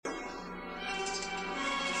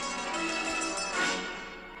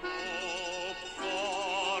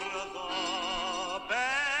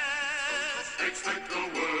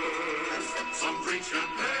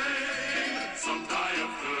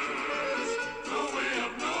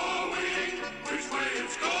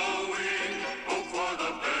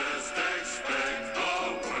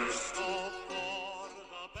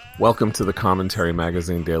Welcome to the Commentary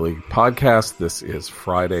Magazine Daily Podcast. This is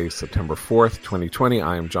Friday, September 4th, 2020.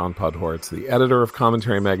 I am John Podhoretz, the editor of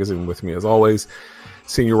Commentary Magazine. With me, as always,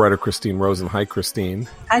 senior writer Christine Rosen. Hi, Christine.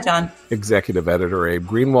 Hi, John. Executive editor Abe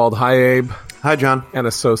Greenwald. Hi, Abe. Hi, John. And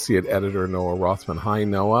associate editor Noah Rothman. Hi,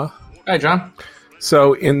 Noah. Hi, John.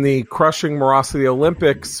 So in the crushing morass of the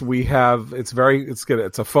Olympics, we have, it's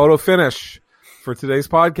a photo finish for today's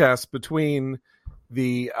podcast between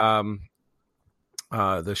the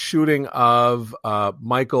shooting of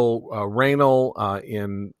Michael Raynal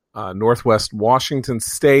in Northwest Washington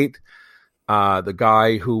State, the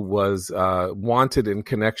guy who was wanted in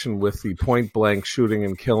connection with the point-blank shooting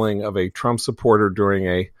and killing of a Trump supporter during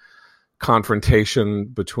a confrontation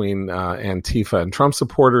between Antifa and Trump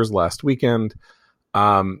supporters last weekend.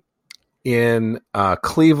 In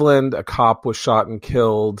Cleveland, a cop was shot and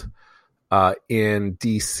killed. In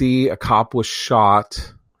D.C., a cop was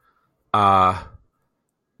shot.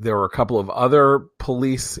 There were a couple of other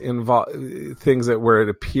police things where it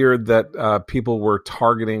appeared that people were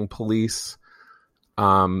targeting police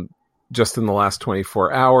just in the last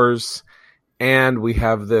 24 hours. And we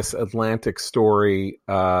have this Atlantic story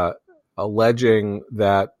alleging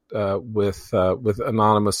that with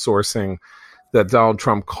anonymous sourcing that Donald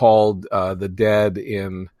Trump called the dead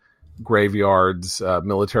in graveyards,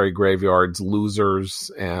 military graveyards, losers,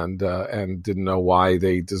 and didn't know why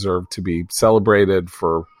they deserved to be celebrated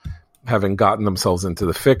for having gotten themselves into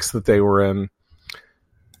the fix that they were in.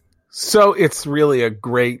 So it's really a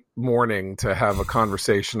great morning to have a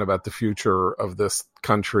conversation about the future of this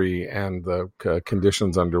country and the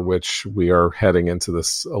conditions under which we are heading into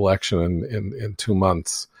this election in 2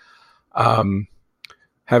 months.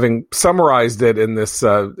 Having summarized it in this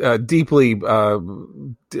deeply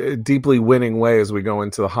winning way as we go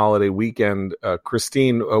into the holiday weekend,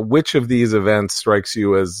 Christine, which of these events strikes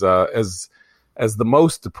you as the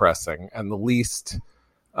most depressing and the least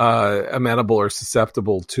amenable or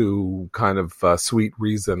susceptible to kind of sweet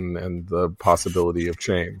reason and the possibility of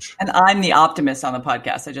change? And I'm the optimist on the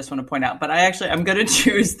podcast, I just want to point out. But I'm going to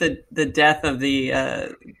choose the death of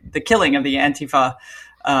the killing of the Antifa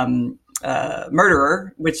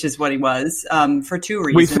murderer, which is what he was, for two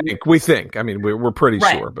reasons. We think. I mean, we're pretty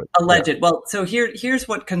sure, but alleged. Yeah. Well, so here's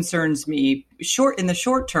what concerns me. In the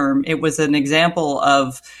short term, it was an example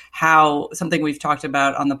of how something we've talked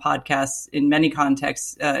about on the podcast in many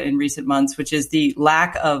contexts in recent months, which is the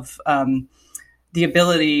lack of the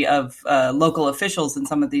ability of local officials in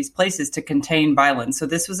some of these places to contain violence. So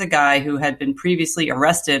this was a guy who had been previously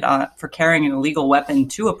arrested for carrying an illegal weapon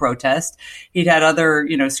to a protest. He'd had other,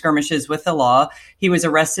 skirmishes with the law. He was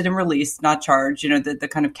arrested and released, not charged, the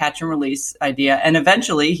kind of catch and release idea. And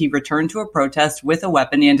eventually he returned to a protest with a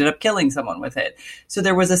weapon. He ended up killing someone with it. So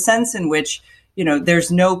there was a sense in which,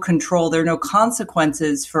 there's no control, there are no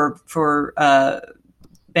consequences for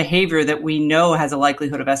behavior that we know has a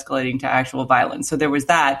likelihood of escalating to actual violence. So there was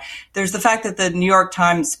that. There's the fact that the New York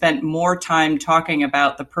Times spent more time talking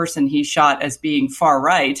about the person he shot as being far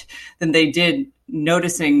right than they did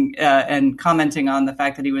noticing and commenting on the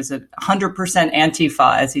fact that he was 100%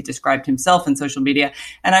 Antifa, as he described himself in social media.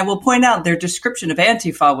 And I will point out their description of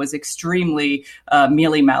Antifa was extremely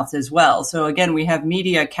mealy-mouthed as well. So again, we have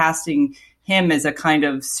media casting him as a kind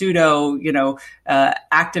of pseudo,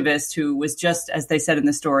 activist who was just, as they said in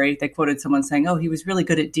the story, they quoted someone saying, "Oh, he was really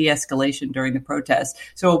good at de-escalation during the protest."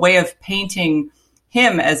 So a way of painting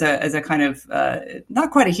him as a kind of not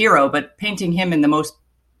quite a hero, but painting him in the most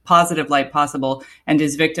positive light possible, and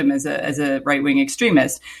his victim as a right-wing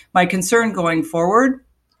extremist. My concern going forward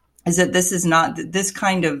is that this is not this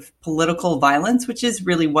kind of political violence, which is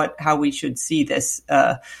really how we should see this.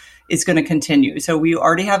 Is going to continue. So we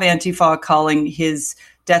already have Antifa calling his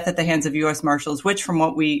death at the hands of U.S. Marshals, which from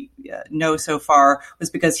what we know so far was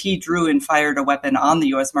because he drew and fired a weapon on the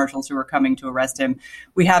U.S. Marshals who were coming to arrest him.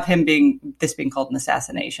 We have being called an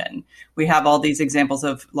assassination. We have all these examples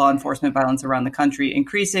of law enforcement violence around the country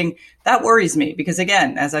increasing. That worries me because,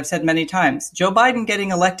 again, as I've said many times, Joe Biden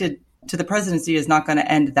getting elected to the presidency is not going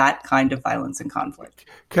to end that kind of violence and conflict.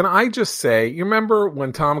 Can I just say, you remember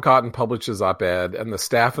when Tom Cotton published his op-ed and the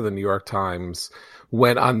staff of the New York Times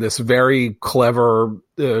went on this very clever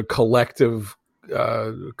collective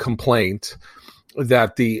complaint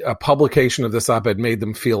that the publication of this op-ed made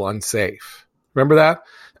them feel unsafe? Remember that?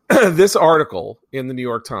 This article in the New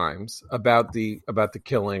York Times about the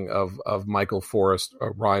killing of Michael Forrest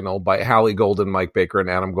Raynal by Hallie Golden, Mike Baker, and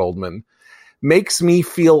Adam Goldman makes me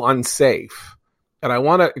feel unsafe. And I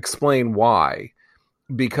want to explain why.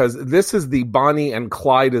 Because this is the Bonnie and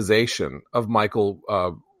Clydeization of Michael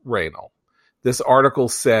Raynal. This article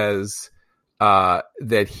says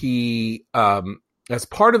that he As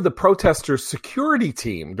part of the protesters' security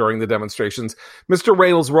team during the demonstrations, Mr.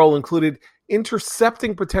 Radl's role included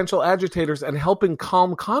intercepting potential agitators and helping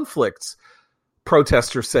calm conflicts.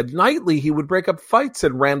 Protesters said nightly he would break up fights,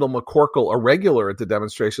 said Randall McCorkle, a regular at the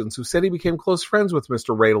demonstrations, who said he became close friends with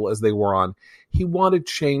Mr. Radl as they wore on. He wanted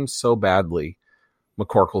change so badly,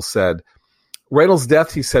 McCorkle said. Radl's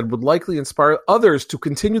death, he said, would likely inspire others to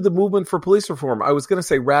continue the movement for police reform. I was going to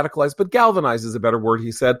say radicalize, but galvanize is a better word,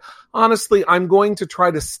 he said. Honestly, I'm going to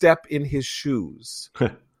try to step in his shoes.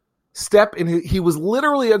 He was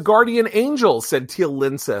literally a guardian angel, said Teal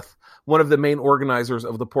Linseth, one of the main organizers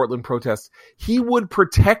of the Portland protests. He would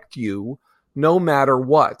protect you no matter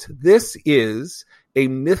what. This is a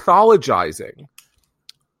mythologizing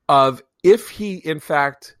of, if he in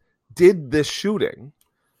fact did this shooting,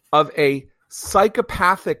 of a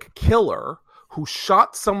psychopathic killer who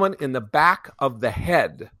shot someone in the back of the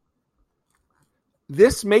head.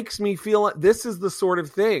 This makes me feel this is the sort of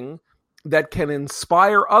thing that can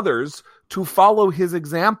inspire others to follow his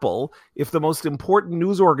example if the most important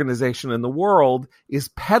news organization in the world is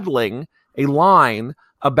peddling a line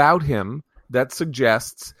about him that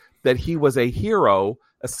suggests that he was a hero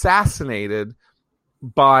assassinated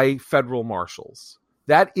by federal marshals.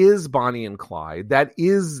 That is Bonnie and Clyde. That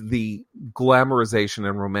is the glamorization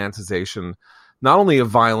and romanticization, not only of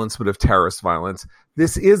violence, but of terrorist violence.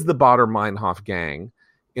 This is the Baader-Meinhof gang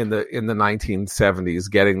in the 1970s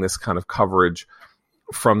getting this kind of coverage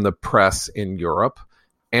from the press in Europe.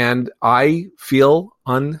 And I feel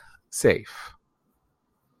unsafe.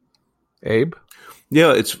 Abe?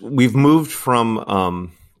 Yeah, we've moved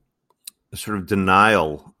from a sort of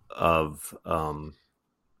denial of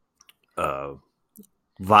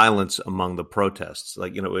violence among the protests.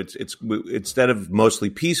 Like, it's instead of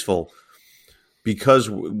mostly peaceful, because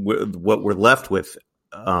what we're left with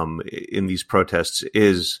in these protests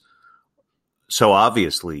is so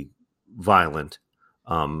obviously violent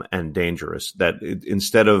and dangerous that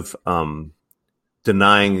instead of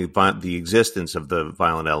denying the existence of the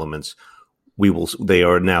violent elements, they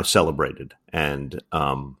are now celebrated and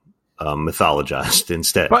mythologized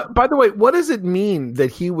instead. But by the way, what does it mean that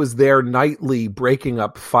he was there nightly breaking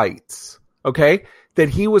up fights? Okay, that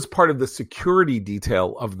he was part of the security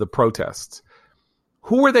detail of the protests.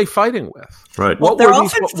 Who were they fighting with? Right. Well, they're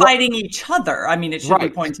often fighting each other. I mean, it should be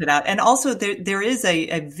pointed out. And also there is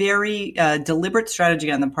a very deliberate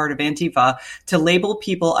strategy on the part of Antifa to label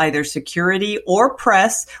people either security or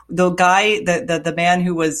press. The guy, the man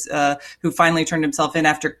who was, who finally turned himself in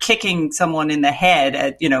after kicking someone in the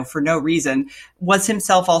head for no reason, was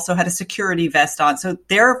himself also had a security vest on. So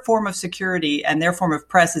their form of security and their form of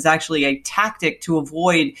press is actually a tactic to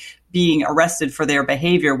avoid being arrested for their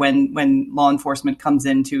behavior when law enforcement comes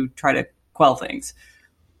in to try to quell things.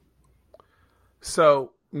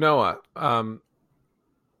 So Noah,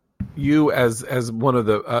 you as one of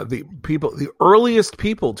the people, the earliest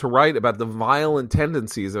people to write about the violent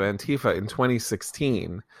tendencies of Antifa in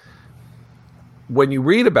 2016, when you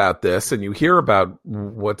read about this and you hear about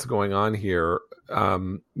what's going on here,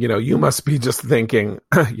 you must be just thinking,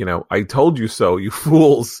 I told you so, you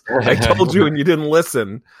fools. I told you and you didn't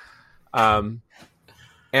listen.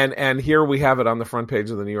 And here we have it on the front page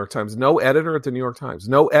of the New York Times. No editor at the New York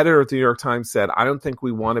Times said, I don't think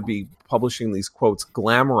we want to be publishing these quotes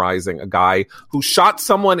glamorizing a guy who shot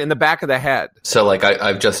someone in the back of the head. So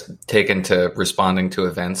I've just taken to responding to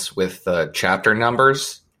events with chapter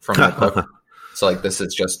numbers from the book. So this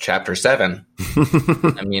is just chapter 7.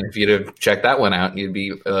 I mean, if you'd have checked that one out, you'd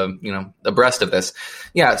be, abreast of this.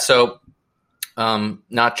 Yeah. So,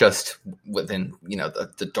 not just within,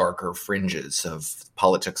 the darker fringes of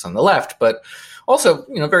politics on the left, but also,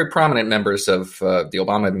 very prominent members of the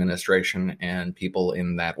Obama administration and people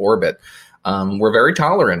in that orbit were very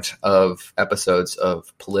tolerant of episodes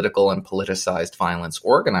of political and politicized violence,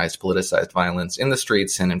 organized politicized violence in the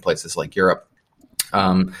streets and in places like Europe.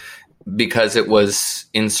 Because it was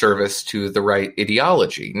in service to the right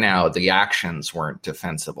ideology. Now, the actions weren't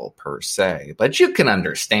defensible per se, but you can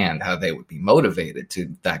understand how they would be motivated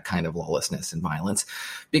to that kind of lawlessness and violence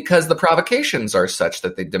because the provocations are such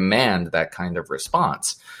that they demand that kind of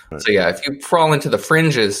response. Right. So yeah, if you fall into the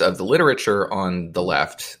fringes of the literature on the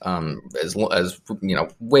left, as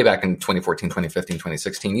way back in 2014, 2015,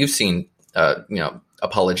 2016, you've seen,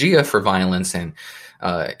 apologia for violence and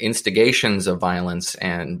instigations of violence.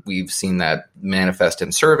 And we've seen that manifest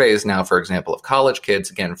in surveys now, for example, of college kids,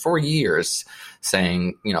 again, for years,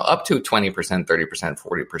 saying, up to 20%, 30%,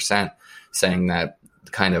 40%, saying that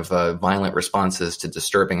kind of violent responses to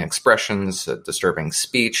disturbing expressions, disturbing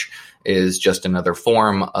speech is just another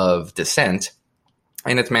form of dissent.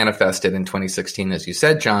 And it's manifested in 2016, as you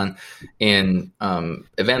said, John, in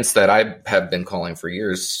events that I have been calling for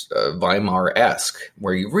years Weimar-esque,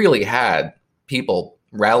 where you really had people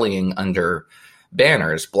rallying under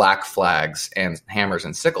banners, black flags, and hammers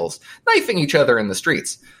and sickles, knifing each other in the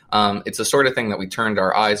streets. It's the sort of thing that we turned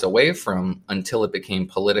our eyes away from until it became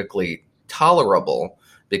politically tolerable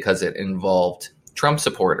because it involved Trump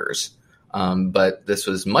supporters. But this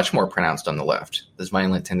was much more pronounced on the left. These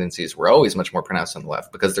violent tendencies were always much more pronounced on the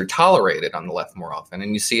left because they're tolerated on the left more often.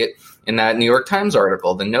 And you see it in that New York Times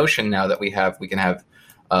article, the notion now that we can have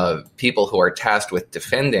people who are tasked with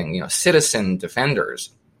defending, citizen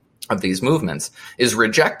defenders of these movements is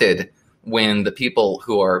rejected when the people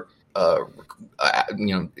who are,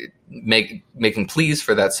 making pleas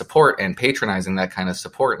for that support and patronizing that kind of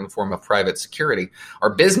support in the form of private security are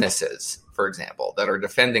businesses, for example, that are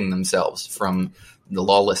defending themselves from the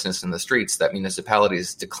lawlessness in the streets that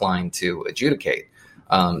municipalities decline to adjudicate.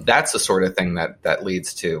 That's the sort of thing that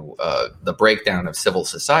leads to the breakdown of civil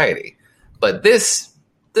society. But this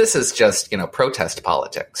is just protest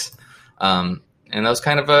politics, and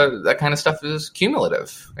that kind of stuff is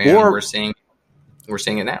cumulative, and we're seeing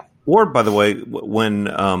it now. Or, by the way, when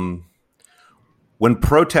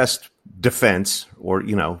protest defense, or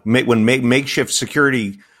when makeshift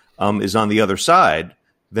security is on the other side,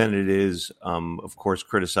 then it is, of course,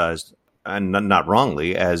 criticized, and not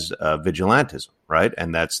wrongly, as vigilantism, right?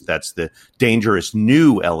 And that's the dangerous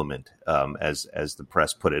new element, as the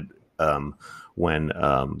press put it, when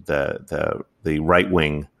the right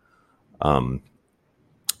wing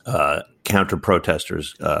counter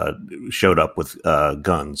protesters showed up with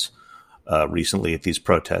guns recently at these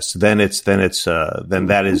protests. Then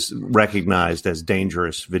that is recognized as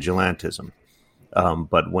dangerous vigilantism.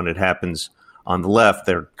 But when it happens on the left,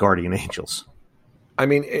 they're guardian angels. I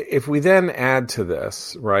mean, if we then add to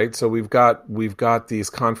this, right? So we've got these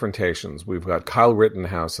confrontations. We've got Kyle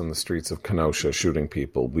Rittenhouse in the streets of Kenosha shooting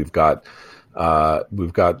people. We've got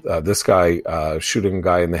this guy shooting a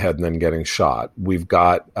guy in the head and then getting shot. We've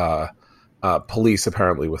got police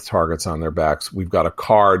apparently with targets on their backs. We've got a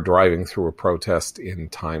car driving through a protest in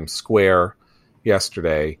Times Square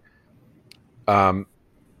yesterday. Who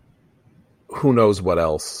knows what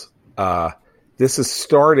else? This is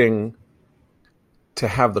starting to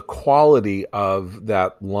have the quality of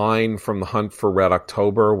that line from The Hunt for Red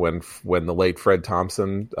October when the late Fred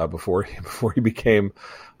Thompson, before he became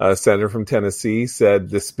senator from Tennessee, said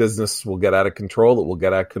this business will get out of control. It will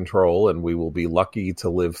get out of control, and we will be lucky to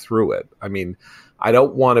live through it. I mean, I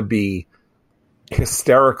don't want to be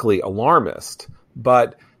hysterically alarmist,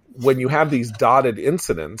 but when you have these dotted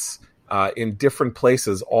incidents in different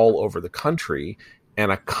places all over the country,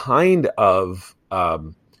 and a kind of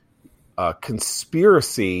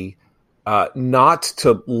conspiracy not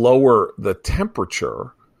to lower the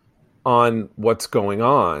temperature on what's going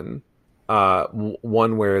on,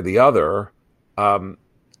 one way or the other,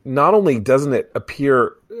 not only doesn't it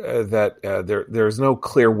appear that there's no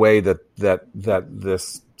clear way that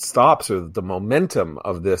this stops, or the momentum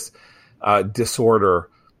of this disorder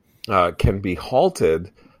can be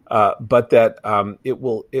halted, but that it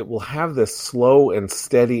will have this slow and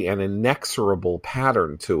steady and inexorable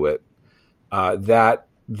pattern to it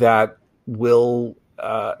that will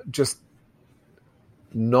just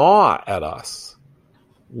gnaw at us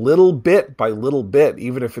little bit by little bit,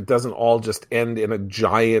 even if it doesn't all just end in a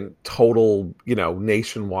giant, total,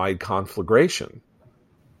 nationwide conflagration.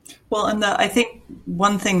 Well, and I think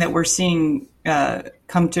one thing that we're seeing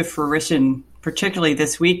come to fruition, particularly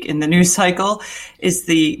this week in the news cycle, is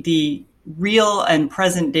the real and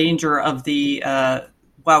present danger of the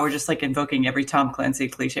wow, we're just like invoking every Tom Clancy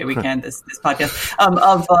cliche we can this podcast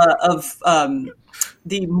of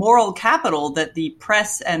the moral capital that the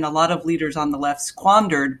press and a lot of leaders on the left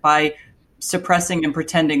squandered by suppressing and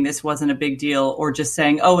pretending this wasn't a big deal, or just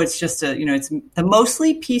saying, oh, it's just it's the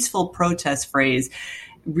mostly peaceful protest phrase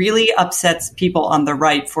really upsets people on the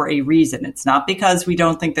right for a reason. It's not because we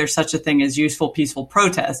don't think there's such a thing as useful, peaceful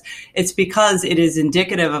protest. It's because it is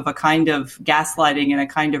indicative of a kind of gaslighting and a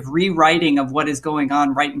kind of rewriting of what is going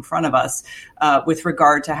on right in front of us with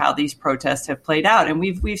regard to how these protests have played out. And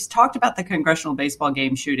we've talked about the congressional baseball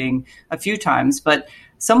game shooting a few times, but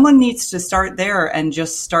someone needs to start there and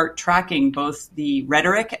just start tracking both the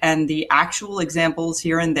rhetoric and the actual examples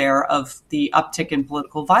here and there of the uptick in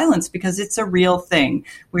political violence, because it's a real thing.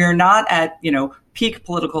 We are not at, peak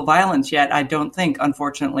political violence yet, I don't think,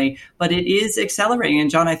 unfortunately, but it is accelerating. And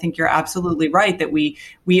John, I think you're absolutely right that we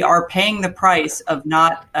are paying the price of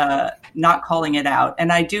not calling it out.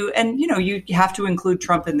 And I do, and you have to include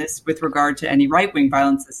Trump in this with regard to any right-wing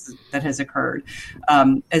violence that has occurred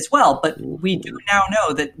as well. But we do now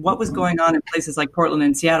know that what was going on in places like Portland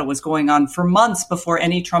and Seattle was going on for months before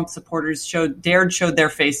any Trump supporters dared show their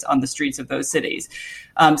face on the streets of those cities.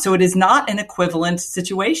 So it is not an equivalent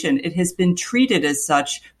situation. It has been treated as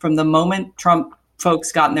such from the moment Trump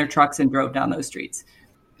folks got in their trucks and drove down those streets.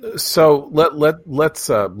 So let's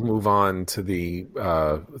move on to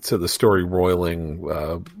the story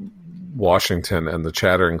roiling Washington and the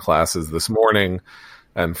chattering classes this morning,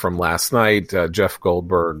 and from last night. Jeff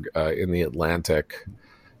Goldberg in the Atlantic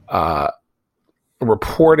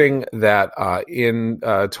reporting that in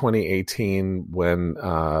 2018, when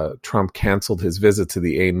Trump canceled his visit to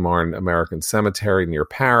the Aisne-Marne American Cemetery near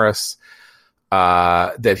Paris,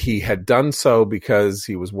 that he had done so because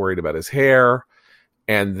he was worried about his hair.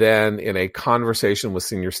 And then in a conversation with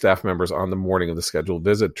senior staff members on the morning of the scheduled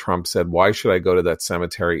visit, Trump said, "Why should I go to that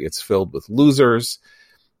cemetery? It's filled with losers."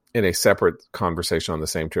 In a separate conversation on the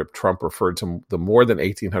same trip, Trump referred to the more than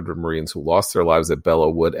 1,800 Marines who lost their lives at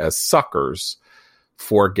Belleau Wood as suckers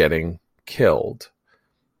for getting killed.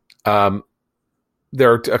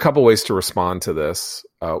 There are a couple ways to respond to this,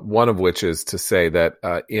 one of which is to say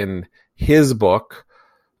that in his book,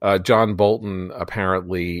 John Bolton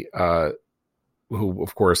apparently... who,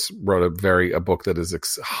 of course, wrote a book that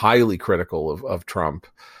is highly critical of Trump,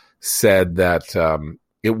 said that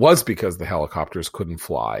it was because the helicopters couldn't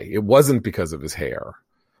fly. It wasn't because of his hair.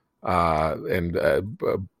 And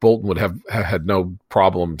Bolton would have had no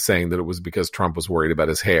problem saying that it was because Trump was worried about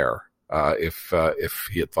his hair, if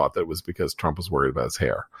he had thought that it was because Trump was worried about his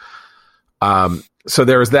hair. So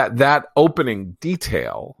there's that opening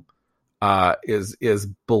detail is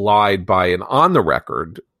belied by an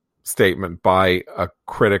on-the-record statement by a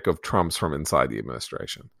critic of Trump's from inside the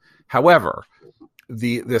administration. However,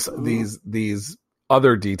 these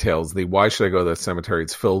other details, why should I go to that cemetery?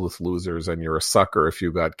 It's filled with losers, and you're a sucker if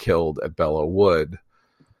you got killed at Belleau Wood.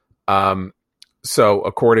 So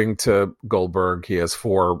according to Goldberg, he has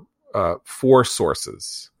four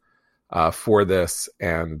sources for this,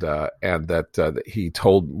 and that he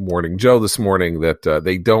told Morning Joe this morning that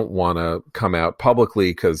they don't want to come out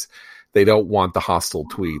publicly because they don't want the hostile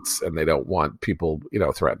tweets and they don't want people,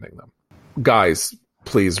 threatening them. Guys,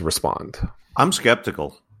 please respond. I'm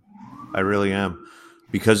skeptical. I really am.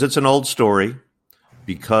 Because it's an old story,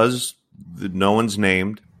 because no one's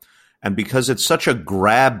named, and because it's such a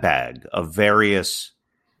grab bag of various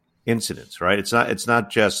incidents, right? It's not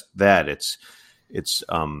just that. It's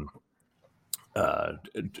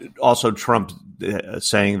also Trump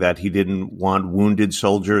saying that he didn't want wounded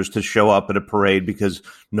soldiers to show up at a parade because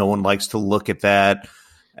no one likes to look at that.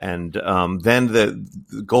 And then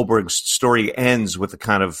the Goldberg's story ends with a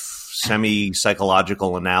kind of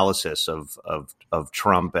semi-psychological analysis of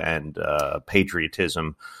Trump and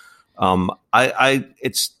patriotism. I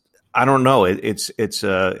don't know. It's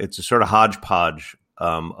a sort of hodgepodge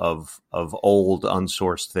of old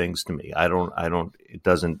unsourced things to me.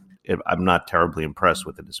 I'm not terribly impressed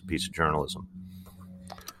with it as a piece of journalism.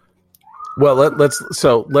 Well,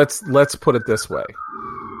 let's put it this way.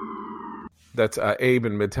 That's Abe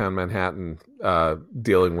in Midtown Manhattan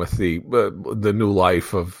dealing with the new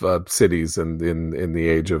life of cities and in the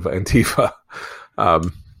age of Antifa.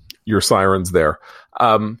 Your sirens there.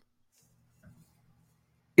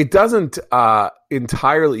 It doesn't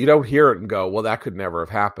entirely. You don't hear it and go, "Well, that could never have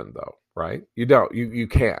happened," though. Right? You don't. You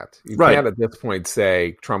can't. You can't at this point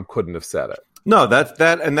say Trump couldn't have said it. No, that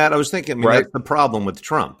I was thinking. That's the problem with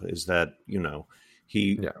Trump is that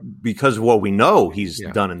because of what we know he's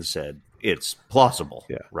done and said, it's plausible.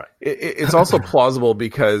 Yeah, right. It's also plausible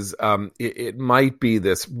because it might be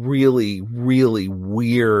this really, really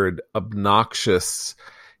weird, obnoxious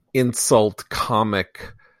insult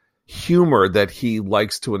comic humor that he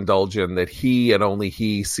likes to indulge in, that he and only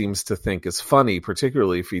he seems to think is funny,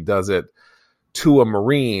 particularly if he does it to a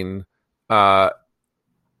Marine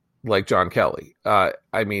like John Kelly.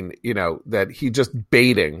 That he just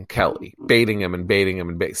baiting him,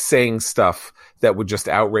 saying stuff that would just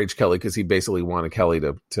outrage Kelly because he basically wanted Kelly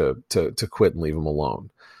to quit and leave him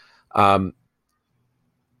alone.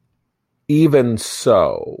 Even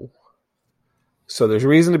so there's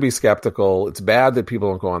reason to be skeptical. It's bad that people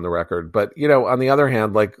don't go on the record. But, on the other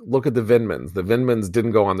hand, look at the Vindmans. The Vindmans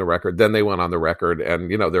didn't go on the record. Then they went on the record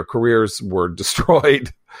and, their careers were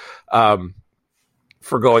destroyed.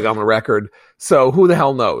 for going on the record. So who the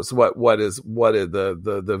hell knows what is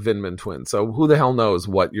the Vindman twins? So who the hell knows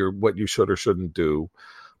what you should or shouldn't do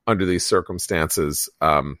under these circumstances?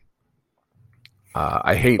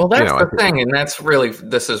 I hate. Well, that's the thing, and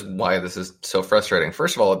this is why this is so frustrating.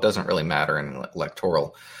 First of all, it doesn't really matter in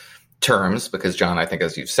electoral terms because, John, I think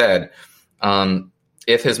as you've said,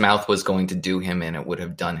 if his mouth was going to do him in, it would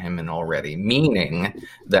have done him in already. Meaning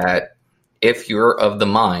that if you're of the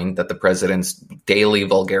mind that the president's daily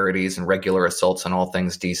vulgarities and regular assaults on all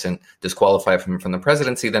things decent disqualify him from the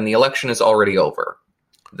presidency, then the election is already over.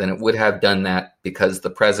 Then it would have done that because the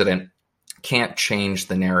president can't change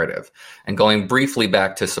the narrative. And going briefly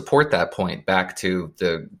back to support that point, back to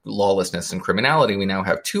the lawlessness and criminality, we now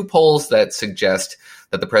have 2 polls that suggest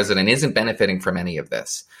that the president isn't benefiting from any of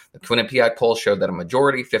this. The Quinnipiac poll showed that a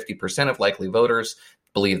majority, 50% of likely voters,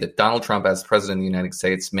 believe that Donald Trump as president of the United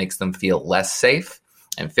States makes them feel less safe.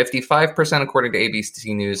 And 55%, according to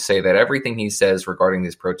ABC News, say that everything he says regarding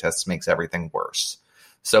these protests makes everything worse.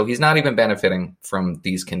 So he's not even benefiting from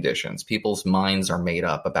these conditions. People's minds are made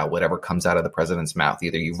up about whatever comes out of the president's mouth.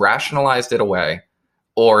 Either you've rationalized it away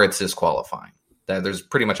or it's disqualifying. There's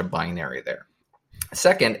pretty much a binary there.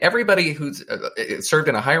 Second, everybody who's served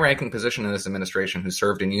in a high-ranking position in this administration who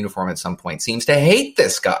served in uniform at some point seems to hate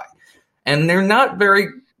this guy. And they're not very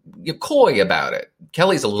coy about it.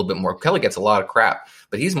 Kelly's a little bit more. Kelly gets a lot of crap,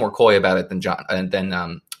 but he's more coy about it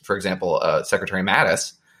than for example, Secretary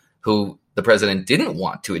Mattis, who the president didn't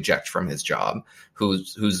want to eject from his job,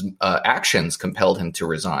 whose actions compelled him to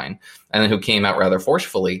resign, and then who came out rather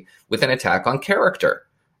forcefully with an attack on character.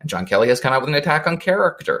 And John Kelly has come out with an attack on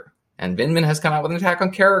character, and Vindman has come out with an attack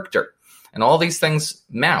on character, and all these things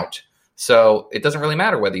mount. So it doesn't really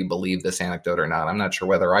matter whether you believe this anecdote or not. I'm not sure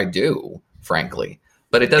whether I do, frankly,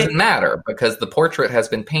 but it doesn't matter because the portrait has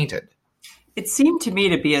been painted. It seemed to me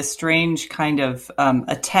to be a strange kind of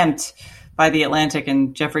attempt by The Atlantic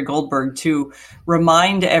and Jeffrey Goldberg to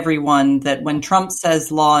remind everyone that when Trump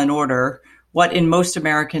says law and order, what in most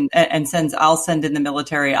American and sends, I'll send in the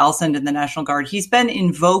military, I'll send in the National Guard. He's been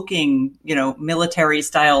invoking, military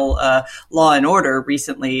style law and order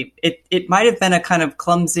recently. It might have been a kind of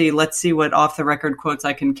clumsy, let's see what off the record quotes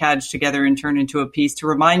I can cadge together and turn into a piece to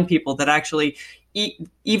remind people that actually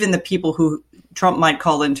even the people who Trump might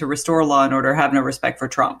call in to restore law and order have no respect for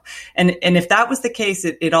Trump. And if that was the case,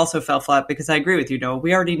 it also fell flat because I agree with you, Noah.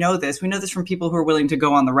 We already know this. We know this from people who are willing to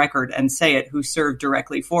go on the record and say it, who served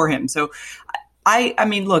directly for him. So I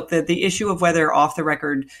mean, look, the issue of whether off the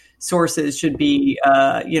record sources should be,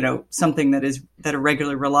 something that are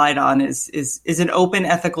regularly relied on is an open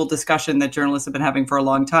ethical discussion that journalists have been having for a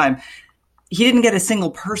long time. He didn't get a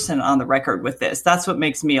single person on the record with this. That's what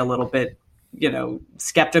makes me a little bit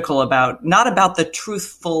skeptical not about the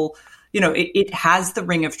truthful, it has the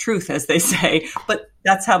ring of truth, as they say, but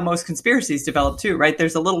that's how most conspiracies develop too, right?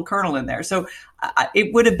 There's a little kernel in there. So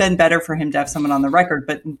it would have been better for him to have someone on the record,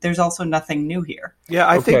 but there's also nothing new here. Yeah,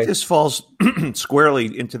 I think this falls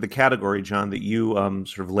squarely into the category, John, that you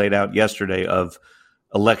sort of laid out yesterday of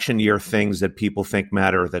election year things that people think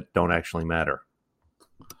matter that don't actually matter.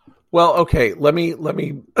 Well, okay, let me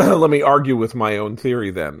argue with my own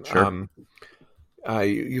theory then. Sure.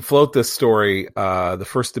 You float this story. The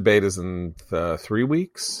first debate is in 3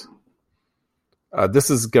 weeks.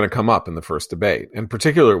 This is going to come up in the first debate. In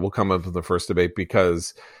particular, it will come up in the first debate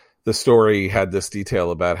because the story had this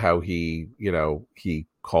detail about how he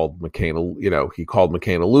called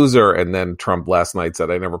McCain a loser, and then Trump last night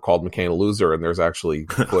said, "I never called McCain a loser," and there's actually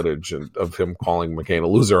footage of him calling McCain a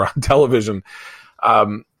loser on television.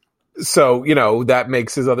 So, that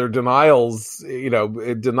makes his other denials,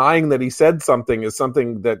 denying that he said something is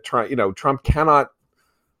something that, Trump cannot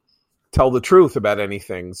tell the truth about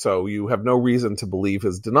anything. So you have no reason to believe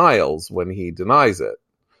his denials when he denies it.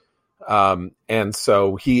 And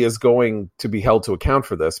so he is going to be held to account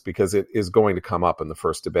for this because it is going to come up in the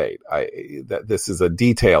first debate. That this is a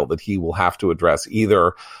detail that he will have to address.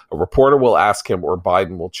 Either a reporter will ask him or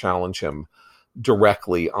Biden will challenge him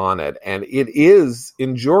directly on it. And it is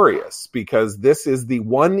injurious because this is the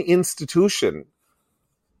one institution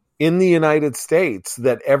in the United States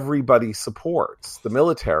that everybody supports, the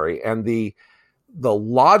military, and the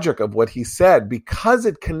logic of what he said, because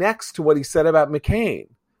it connects to what he said about McCain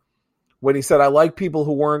when he said, "I like people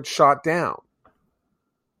who weren't shot down,"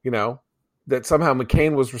 that somehow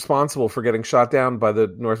McCain was responsible for getting shot down by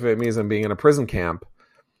the North Vietnamese and being in a prison camp.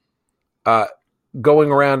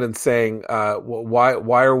 Going around and saying,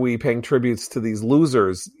 why are we paying tributes to these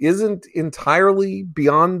losers isn't entirely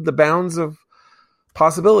beyond the bounds of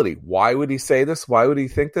possibility. Why would he say this? Why would he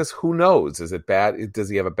think this? Who knows? Is it bad? Does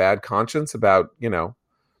he have a bad conscience about,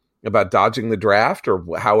 about dodging the draft or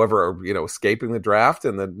however, escaping the draft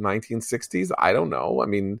in the 1960s. I don't know. I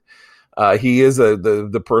mean, he is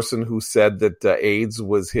the person who said that AIDS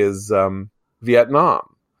was his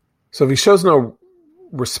Vietnam. So if he shows no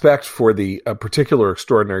respect for the particular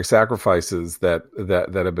extraordinary sacrifices that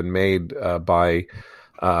have been made by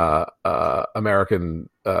American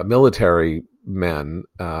military men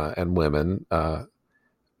and women,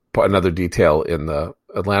 another detail in the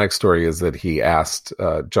Atlantic story is that he asked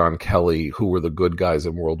John Kelly who were the good guys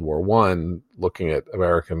in World War I, looking at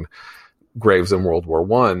American graves in World War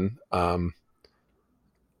I.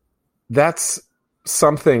 That's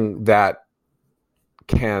something that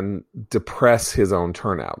can depress his own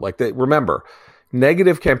turnout. Remember,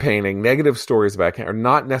 negative campaigning, negative stories about are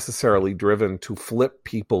not necessarily driven to flip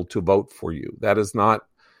people to vote for you. That is not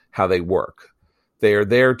how they work. They are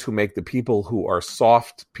there to make the people who are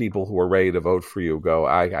soft people who are ready to vote for you go,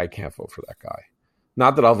 I can't vote for that guy.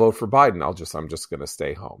 Not that I'll vote for Biden. I'm just going to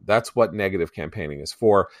stay home. That's what negative campaigning is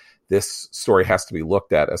for. This story has to be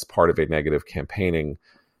looked at as part of a negative campaigning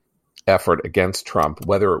effort against Trump.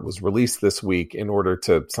 Whether it was released this week in order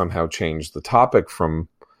to somehow change the topic from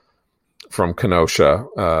Kenosha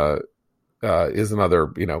is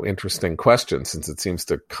another interesting question, since it seems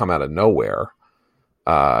to come out of nowhere.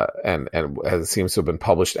 And it seems to have been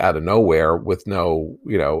published out of nowhere with no,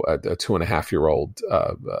 a 2.5-year-old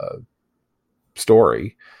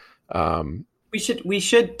story. We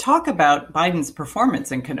should talk about Biden's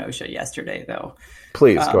performance in Kenosha yesterday, though.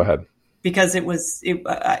 Please go ahead. Because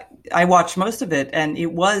I watched most of it, and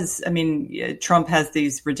Trump has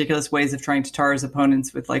these ridiculous ways of trying to tar his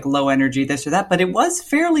opponents with low energy, this or that, but it was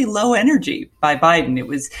fairly low energy by Biden. It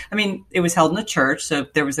was held in a church, so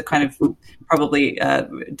there was a kind of probably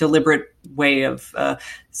deliberate way of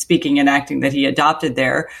speaking and acting that he adopted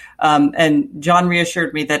there. And John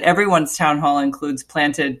reassured me that everyone's town hall includes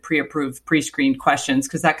planted, pre-approved, pre-screened questions,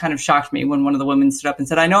 because that kind of shocked me when one of the women stood up and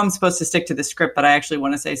said, I know I'm supposed to stick to the script, but I actually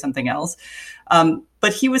want to say something else.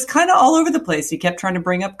 But he was kind of all over the place. He kept trying to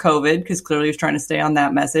bring up COVID because clearly he was trying to stay on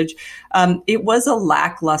that message. It was a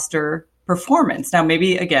lackluster performance. Now,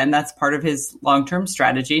 maybe, again, that's part of his long-term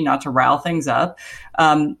strategy, not to rile things up.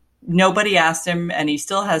 Nobody asked him, and he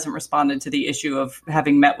still hasn't responded to the issue of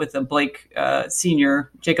having met with Jacob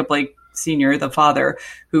Blake Sr., the father,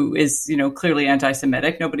 who is, clearly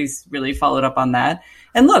anti-Semitic. Nobody's really followed up on that.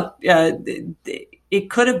 And look, it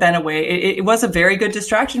could have been a way. It was a very good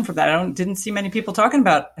distraction from that. Didn't see many people talking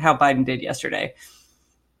about how Biden did yesterday.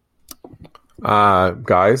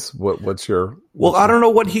 Guys, what's your? Well, I don't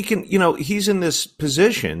know what he can. He's in this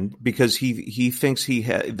position because he thinks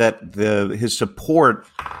his support,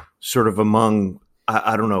 sort of among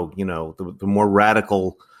I don't know, the more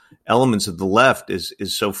radical elements of the left is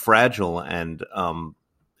so fragile and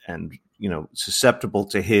susceptible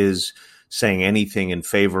to his saying anything in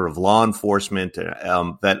favor of law enforcement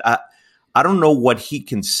that I don't know what he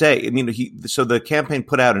can say. So the campaign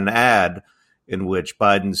put out an ad in which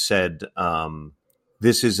Biden said,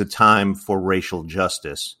 this is a time for racial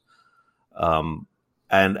justice.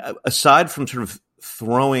 And aside from sort of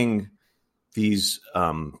throwing these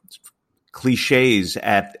cliches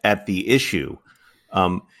at the issue,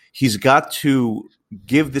 he's got to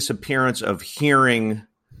give this appearance of hearing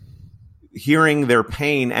their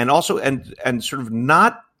pain, and also and sort of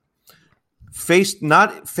not face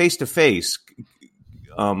to face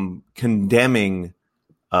condemning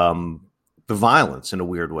the violence in a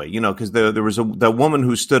weird way, because there was that woman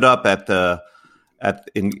who stood up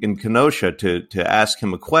in Kenosha to ask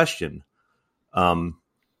him a question.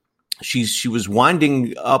 She was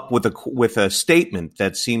winding up with a statement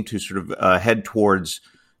that seemed to sort of head towards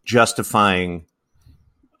justifying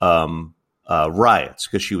riots,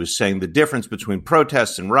 because she was saying the difference between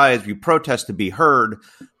protests and riots. You protest to be heard,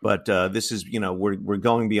 but this is we're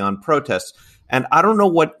going beyond protests. And I don't know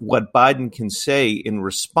what Biden can say in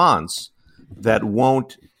response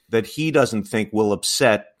that he doesn't think will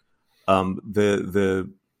upset the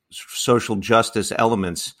social justice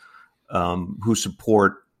elements who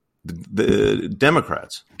support the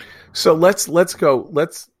Democrats. So let's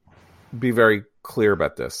be very clear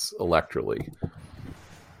about this electorally.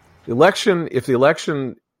 If the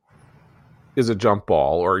election is a jump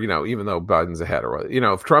ball, or even though Biden's ahead, or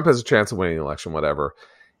if Trump has a chance of winning the election, whatever,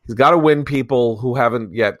 he's got to win people who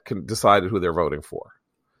haven't yet decided who they're voting for.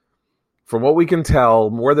 From what we can tell,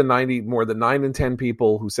 more than 9 in 10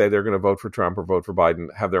 people who say they're going to vote for Trump or vote for Biden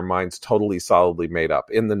have their minds totally solidly made up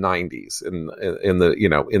in the 90s, in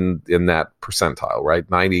that percentile, right?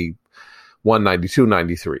 91, 92,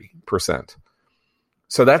 93%.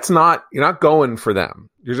 So you're not going for them.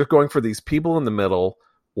 You're just going for these people in the middle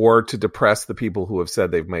or to depress the people who have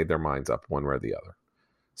said they've made their minds up one way or the other.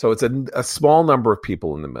 So it's a small number of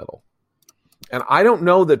people in the middle. And I don't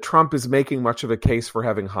know that Trump is making much of a case for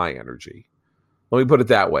having high energy. Let me put it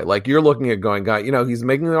that way. Like, you're looking at going, he's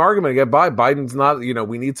making the argument again, Biden's not,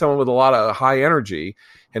 we need someone with a lot of high energy.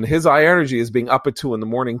 And his high energy is being up at 2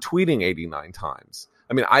 a.m, tweeting 89 times.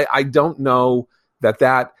 I mean, I don't know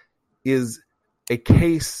that is a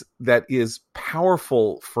case that is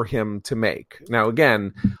powerful for him to make. Now,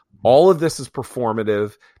 again, all of this is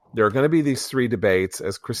performative. There are going to be these 3 debates.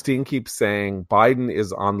 As Christine keeps saying, Biden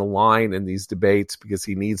is on the line in these debates because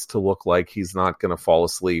he needs to look like he's not going to fall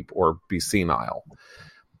asleep or be senile.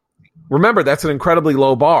 Remember, that's an incredibly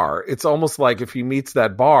low bar. It's almost like if he meets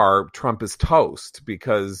that bar, Trump is toast,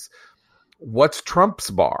 because what's Trump's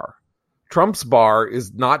bar? Trump's bar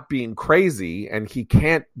is not being crazy, and he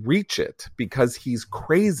can't reach it because he's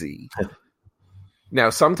crazy. Now,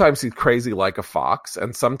 sometimes he's crazy like a fox,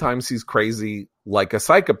 and sometimes he's crazy like a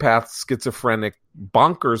psychopath, schizophrenic,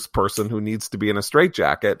 bonkers person who needs to be in a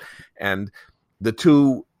straitjacket. And the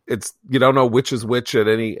two, you don't know which is which at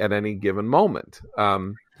any given moment.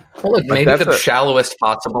 Well, look, maybe the shallowest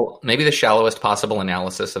possible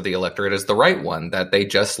analysis of the electorate is the right one, that they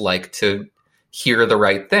just like to hear the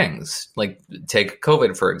right things. Like, take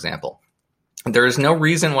COVID, for example. There is no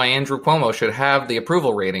reason why Andrew Cuomo should have the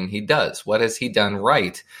approval rating he does. What has he done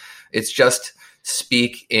right? It's just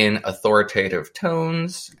speak in authoritative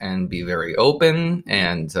tones and be very open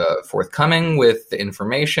and forthcoming with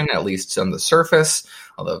information, at least on the surface,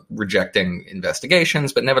 although rejecting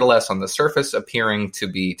investigations, but nevertheless on the surface appearing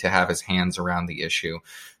to have his hands around the issue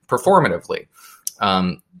performatively.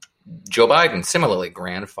 Joe Biden, similarly,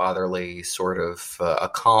 grandfatherly, sort of a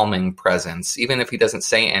calming presence, even if he doesn't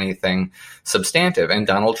say anything substantive. And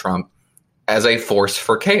Donald Trump as a force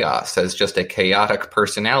for chaos, as just a chaotic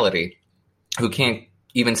personality who can't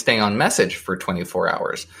even stay on message for 24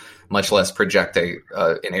 hours, much less project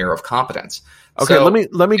an air of competence. Okay, so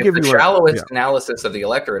let me give you the shallowest analysis of the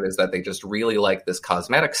electorate is that they just really like this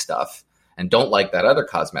cosmetic stuff and don't like that other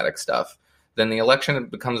cosmetic stuff. Then the election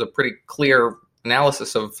becomes a pretty clear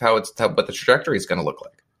analysis of what the trajectory is going to look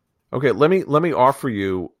like. Okay, let me offer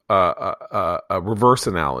you a reverse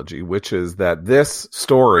analogy, which is that this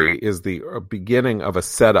story is the beginning of a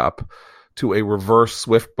setup to a reverse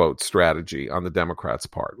swift boat strategy on the Democrats'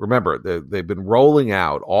 part. Remember, they've been rolling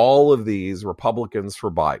out all of these Republicans for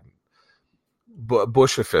Biden,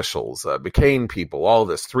 Bush officials, McCain people, all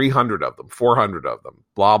this, 300 of them, 400 of them,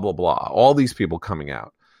 blah, blah, blah, all these people coming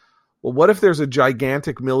out. Well, what if there's a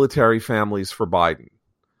gigantic military families for Biden?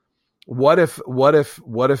 What if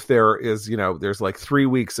there is, there's like 3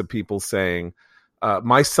 weeks of people saying,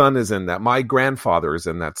 my son is in that, my grandfather is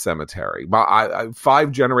in that cemetery.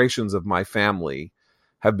 5 generations of my family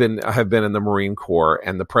have been in the Marine Corps,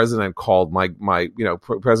 and the president called my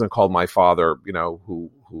father,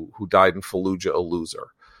 who died in Fallujah, a loser.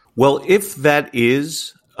 Well, if that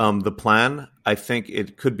is the plan, I think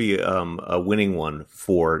it could be a winning one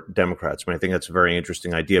for Democrats. I think that's a very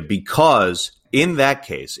interesting idea, because in that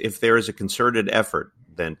case, if there is a concerted effort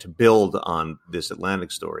then to build on this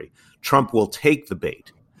Atlantic story, Trump will take the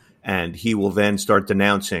bait, and he will then start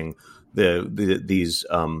denouncing these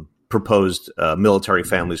proposed military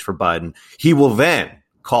families for Biden. He will then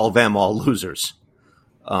call them all losers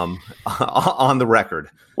on the record.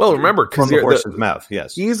 Well, remember, because from the horse's mouth,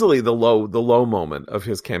 yes. Easily the low moment of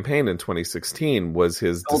his campaign in 2016 was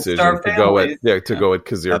his decision to go at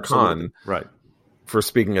Khizr Khan, right, for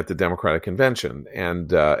speaking at the Democratic convention, and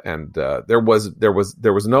there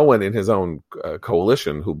was no one in his own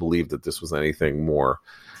coalition who believed that this was anything more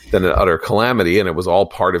than an utter calamity, and it was all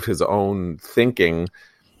part of his own thinking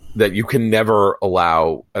that you can never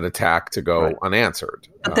allow an attack to go unanswered.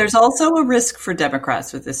 But there's also a risk for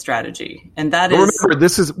Democrats with this strategy, and that is. Remember,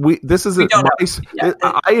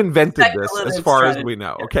 I invented this as far as we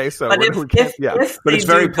know. Okay, so but but it's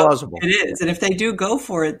very plausible. It is, and if they do go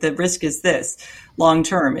for it, the risk is this: long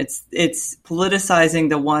term, it's politicizing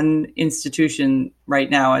the one institution right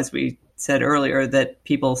now, as we said earlier, that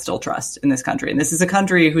people still trust in this country. And this is a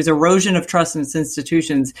country whose erosion of trust in its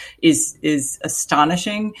institutions is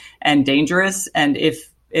astonishing and dangerous. And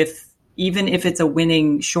even if it's a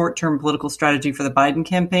winning short-term political strategy for the Biden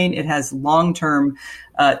campaign, it has long-term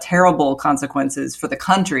terrible consequences for the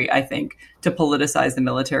country, I think, to politicize the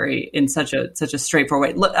military in such a straightforward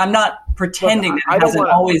way. Look, I'm not pretending that it hasn't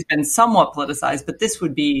always been somewhat politicized, but this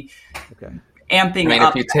would be amping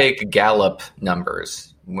up. If you take Gallup numbers,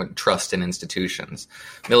 trust in institutions,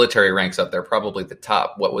 military ranks up there, probably the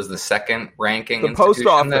top. What was the second ranking institution post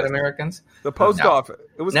office. that Americans? The post office.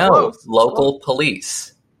 It was close. Local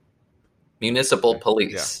police. municipal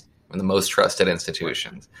police were the most trusted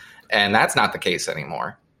institutions. And that's not the case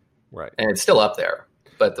anymore. Right. And it's still up there.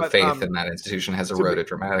 But the faith in that institution has eroded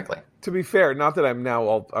dramatically. To be fair, not that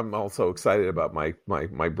I'm also excited about my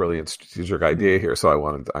brilliant strategic idea here, so I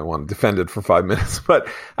want to defend it for 5 minutes. But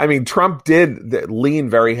I mean, Trump did lean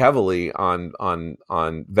very heavily on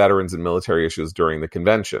veterans and military issues during the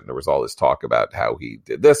convention. There was all this talk about how he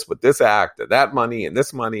did this with this act and that money and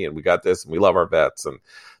this money, and we got this, and we love our vets and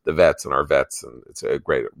the vets and our vets, and it's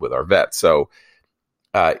great with our vets. So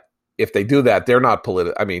if they do that, they're not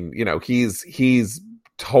political. I mean, you know, he's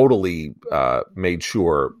totally made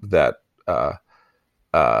sure that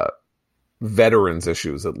veterans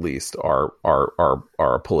issues at least are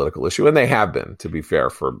a political issue, and they have been, to be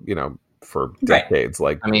fair, for decades. Right.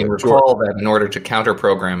 Like, I mean, recall that in order to counter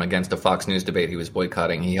program against a Fox News debate he was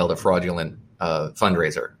boycotting, he held a fraudulent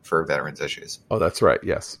fundraiser for veterans issues. Oh, that's right.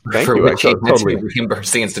 Yes, thank for you. Which he totally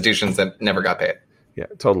reimbursed the institutions that never got paid. Yeah,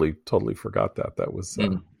 totally forgot that. That was.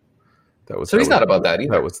 So he's not about that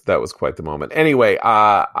either. That was quite the moment. Anyway,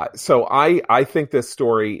 so I think this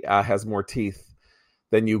story has more teeth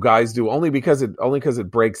than you guys do, only because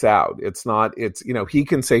it breaks out. It's you know, he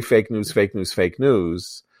can say fake news.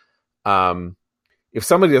 If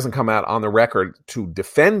somebody doesn't come out on the record to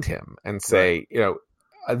defend him and say, you know,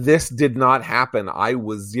 this did not happen. I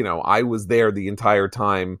was there the entire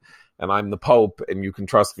time, and I'm the Pope, and you can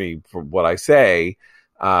trust me for what I say.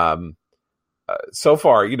 So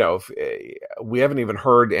far, you know, we haven't even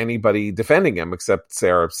heard anybody defending him except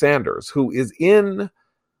Sarah Sanders, who is in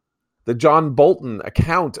the John Bolton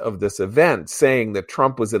account of this event, saying that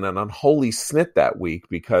Trump was in an unholy snit that week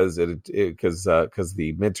because the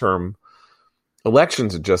midterm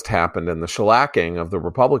elections had just happened and the shellacking of the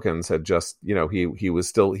Republicans had just, you know, he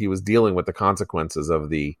was dealing with the consequences of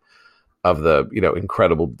the you know,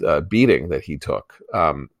 incredible beating that he took,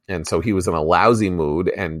 and so he was in a lousy mood,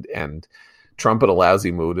 and Trump in a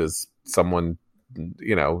lousy mood is someone,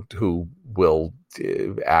 you know, who will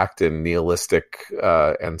act in nihilistic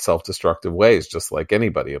and self-destructive ways, just like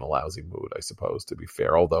anybody in a lousy mood, I suppose, to be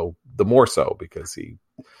fair, although the more so because he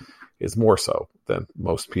is more so than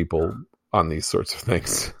most people on these sorts of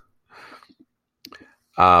things.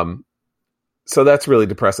 So that's really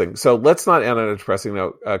depressing. So let's not end on a depressing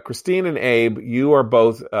note. Christine and Abe, you are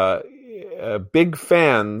both big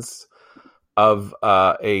fans of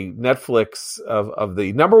a Netflix of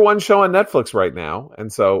the number one show on Netflix right now,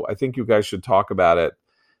 and so I think you guys should talk about it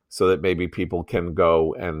so that maybe people can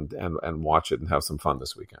go and watch it and have some fun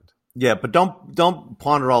this weekend. Yeah, but don't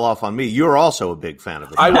pawn it all off on me. You're also a big fan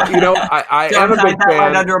of it. I am a big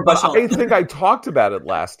fan. Under a bushel. I think I talked about it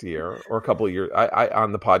last year or a couple of years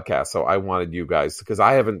on the podcast, so I wanted you guys, because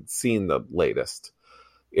I haven't seen the latest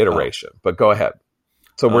iteration. But go ahead.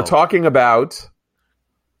 So we're talking about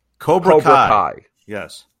Cobra Kai.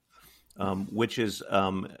 Yes. Which is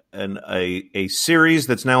a series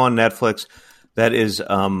that's now on Netflix that is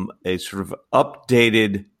a sort of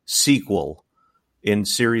updated sequel in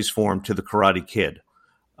series form to the Karate Kid.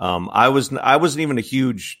 I wasn't even a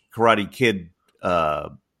huge Karate Kid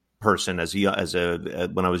person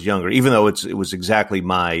when I was younger, even though it was exactly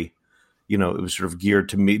my, you know, it was sort of geared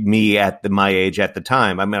to me at my age at the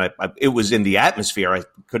time. I mean, it was in the atmosphere. I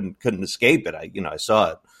couldn't escape it. I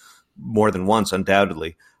saw it more than once,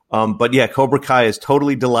 undoubtedly. But yeah, Cobra Kai is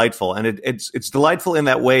totally delightful, and it's delightful in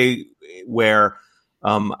that way where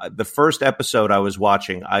the first episode I was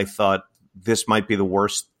watching, I thought this might be the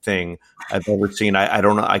worst thing I've ever seen. I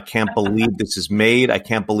don't know. I can't believe this is made. I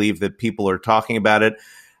can't believe that people are talking about it.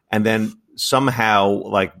 And then somehow,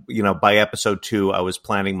 like, you know, by episode 2, I was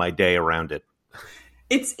planning my day around it.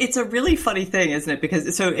 It's a really funny thing, isn't it?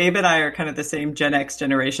 Because so Abe and I are kind of the same Gen X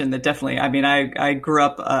generation that definitely, I mean, I grew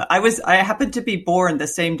up, I happened to be born the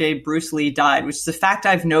same day Bruce Lee died, which is a fact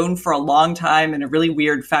I've known for a long time and a really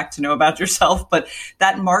weird fact to know about yourself. But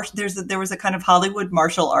that there was a kind of Hollywood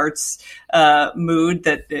martial arts mood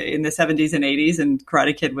that in the 70s and 80s, and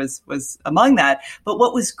Karate Kid was among that. But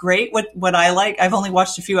what was great, what I like, I've only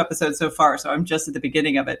watched a few episodes so far, so I'm just at the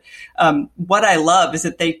beginning of it. What I love is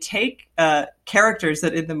that they take characters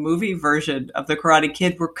that in the movie version of the Karate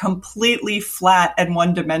Kid were completely flat and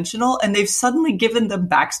one-dimensional, and they've suddenly given them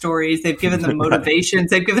backstories, they've given them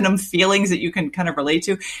motivations, they've given them feelings that you can kind of relate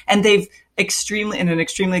to, and they've in an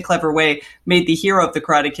extremely clever way made the hero of the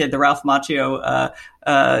Karate Kid, the Ralph Macchio,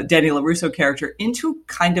 Danny LaRusso character, into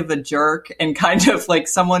kind of a jerk and kind of like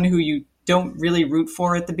someone who you don't really root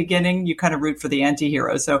for at the beginning. You kind of root for the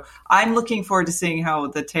anti-hero. So I'm looking forward to seeing how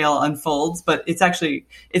the tale unfolds, but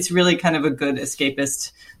it's really kind of a good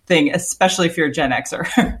escapist thing, especially if you're a Gen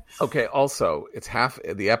Xer. Okay. Also,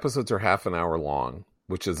 the episodes are half an hour long,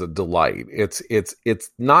 which is a delight. It's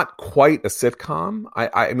not quite a sitcom.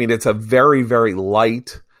 I mean, it's a very, very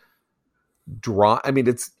light draw. I mean,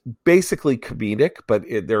 it's basically comedic, but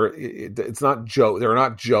it's not joke. There are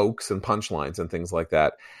not jokes and punchlines and things like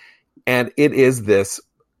that. And it is this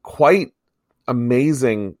quite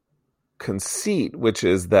amazing conceit, which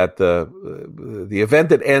is that the event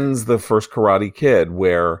that ends the first Karate Kid,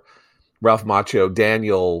 where Ralph Macchio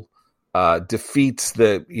Daniel defeats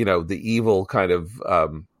the evil kind of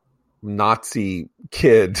Nazi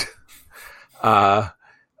kid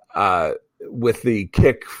with the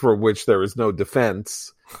kick for which there is no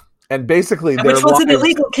defense. And basically, which was an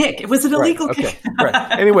illegal kick. It was an illegal kick.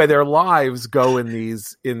 Right. Anyway, their lives go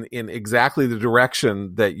in exactly the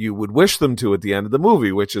direction that you would wish them to at the end of the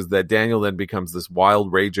movie, which is that Daniel then becomes this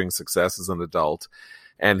wild, raging success as an adult,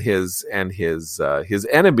 and his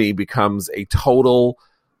enemy becomes a total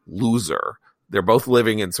loser. They're both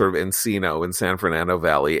living in sort of Encino in San Fernando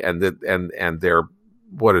Valley, and they're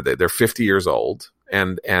what are they? They're 50 years old,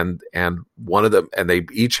 and one of them, and they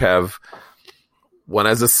each have. One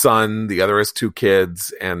has a son, the other has two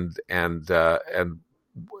kids, and the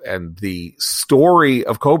story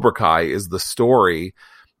of Cobra Kai is the story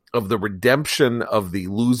of the redemption of the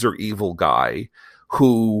loser evil guy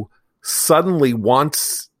who suddenly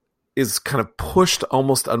is kind of pushed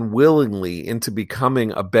almost unwillingly into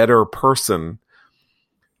becoming a better person,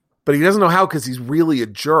 but he doesn't know how because he's really a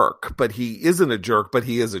jerk. But he isn't a jerk, but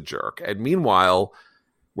he is a jerk. And meanwhile,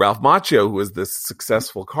 Ralph Macchio, who is this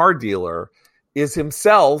successful car dealer, is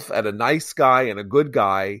himself and a nice guy and a good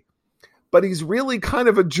guy, but he's really kind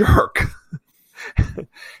of a jerk.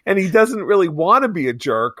 And he doesn't really want to be a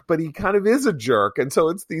jerk, but he kind of is a jerk. And so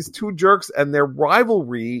it's these two jerks, and their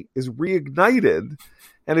rivalry is reignited,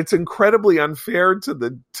 and it's incredibly unfair to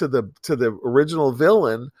the original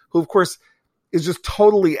villain, who of course is just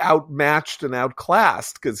totally outmatched and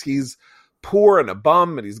outclassed because he's poor and a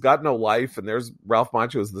bum and he's got no life. And there's Ralph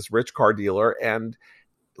Macchio is this rich car dealer, and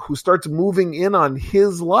who starts moving in on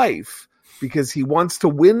his life because he wants to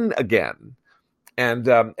win again. And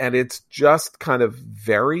it's just kind of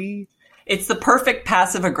very... It's the perfect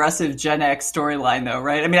passive-aggressive Gen X storyline, though,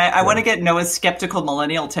 right? I mean, I want to get Noah's skeptical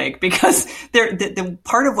millennial take, because the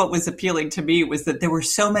part of what was appealing to me was that there were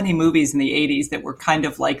so many movies in the 80s that were kind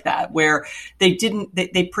of like that, where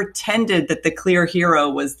they pretended that the clear hero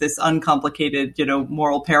was this uncomplicated,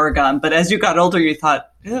 moral paragon. But as you got older, you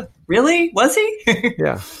thought, really? Was he?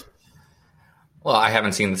 Yeah. Well, I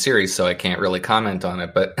haven't seen the series, so I can't really comment on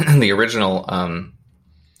it. But the original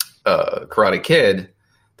Karate Kid,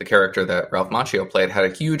 the character that Ralph Macchio played, had a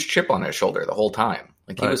huge chip on his shoulder the whole time.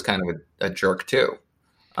 Like, he was kind of a jerk too.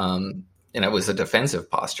 And it was a defensive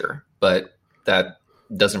posture, but that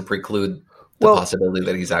doesn't preclude the possibility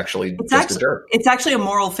that he's actually just a jerk. It's actually a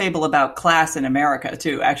moral fable about class in America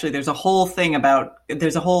too. Actually, there's a whole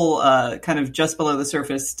kind of just below the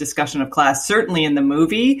surface discussion of class, certainly in the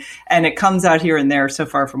movie. And it comes out here and there so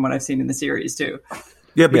far from what I've seen in the series too.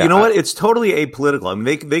 Yeah, but you know what? It's totally apolitical. I mean,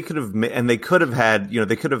 they could have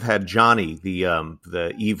had Johnny,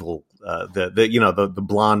 the evil, the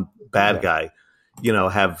blonde bad guy,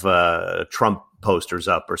 have Trump posters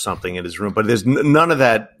up or something in his room. But there's none of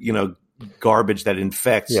that, garbage that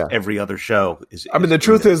infects every other show. The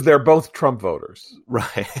truth is they're both Trump voters.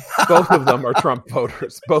 Right. Both of them are Trump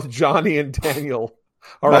voters. Both Johnny and Daniel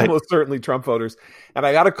are almost certainly Trump voters. And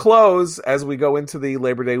I got to close as we go into the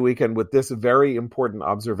Labor Day weekend with this very important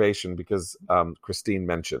observation, because Christine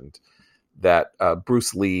mentioned that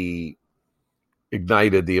Bruce Lee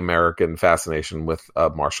ignited the American fascination with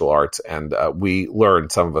martial arts. And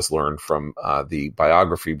some of us learned from the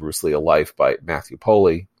biography, Bruce Lee, A Life by Matthew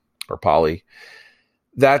Polly,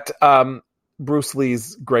 that Bruce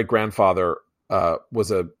Lee's great-grandfather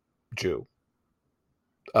was a Jew.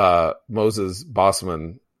 Moses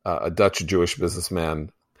Bosman, a Dutch Jewish businessman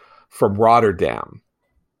from Rotterdam.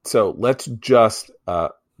 So let's just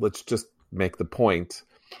make the point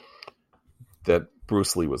that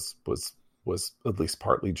Bruce Lee was at least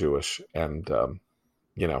partly Jewish, and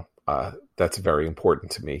that's very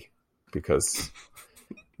important to me, because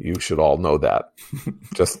you should all know that.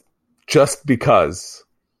 Just because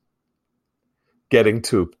getting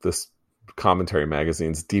to this Commentary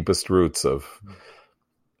magazine's deepest roots of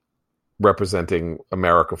representing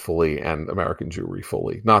America fully and American Jewry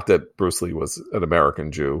fully. Not that Bruce Lee was an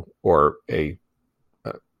American Jew or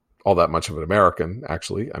all that much of an American,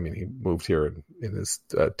 actually. I mean, he moved here in his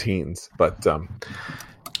teens. But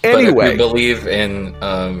anyway. But if you believe in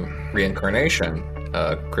reincarnation,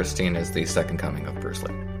 Christine is the second coming of Bruce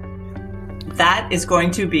Lee. That is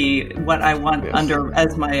going to be what I want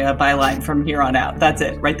as my byline from here on out. That's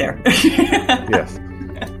it, right there. Yes.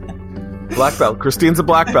 Black belt. Christine's a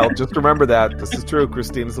black belt. Just remember that. This is true.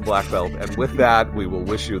 Christine's a black belt. And with that, we will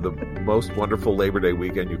wish you the most wonderful Labor Day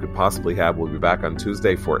weekend you could possibly have. We'll be back on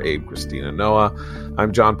Tuesday for Abe, Christina, Noah.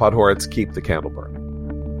 I'm John Podhoretz. Keep the candle burning.